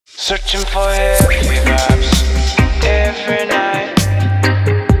Searching for heavy vibes every night.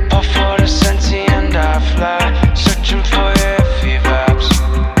 Puff for the sensi and I fly. Searching for heavy vibes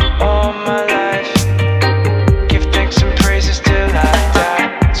all my life. Give thanks and praises till I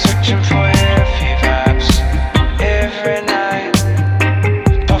die. Searching for heavy vibes every night.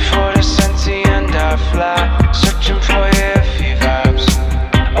 Puff for the sensi and I fly. Searching for heavy vibes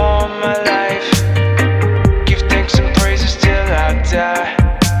all my life. Give thanks and praises till I die.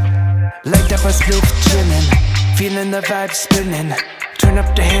 Light up a spliff, chillin, feeling the vibe spilling. Turn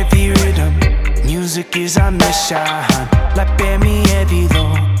up the heavy rhythm. Music is our mission. Like bear me heavy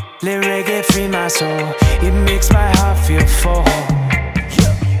low. Let reggae free my soul. It makes my heart feel full.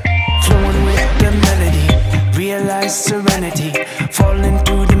 Flowing with the melody, realize serenity. Falling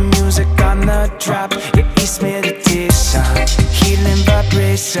through the music on the drop. It is meditation, healing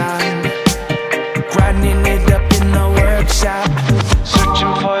vibration. Grinding it up in the workshop.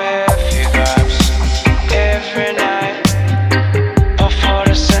 Searching for heavy vibes every night. Puff for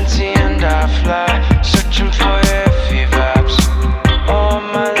the sensi and I fly. Searching for heavy vibes all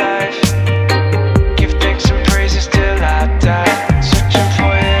my life. Give thanks and praises till I die. Searching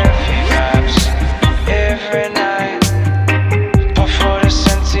for heavy vibes every night. Puff for the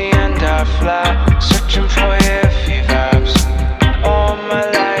sensi and I fly. Searching for heavy vibes all my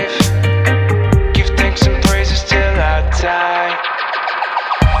life. Give thanks and praises till I die.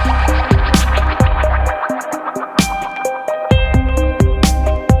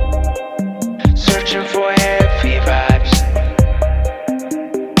 Searching for heavy vibes.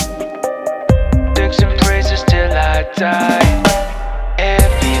 Thanks and praises till I die.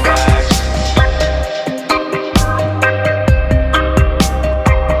 Heavy vibes.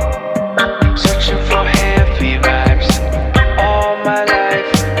 Searching for heavy vibes all my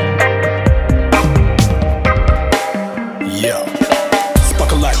life. Yo,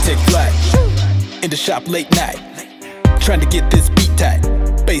 spark a light, take flight. In the shop late night, trying to get this beat tight.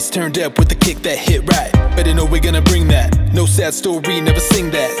 Bass turned up with the kick that hit right. Better know we're gonna bring that. No sad story, never sing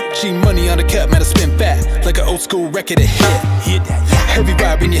that. G money on the cut, man, I spin fat. Like an old school record, a hit. Heavy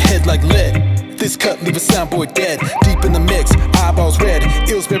vibe in your head like lead. This cut leave a soundboy dead. Deep in the mix, eyeballs red.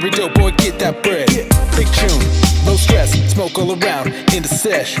 Illsbury dope boy, get that bread. Big tune, low stress, smoke all around. In the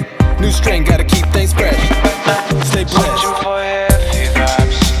sesh, new strain, gotta keep things fresh. Stay blessed. Searching for heavy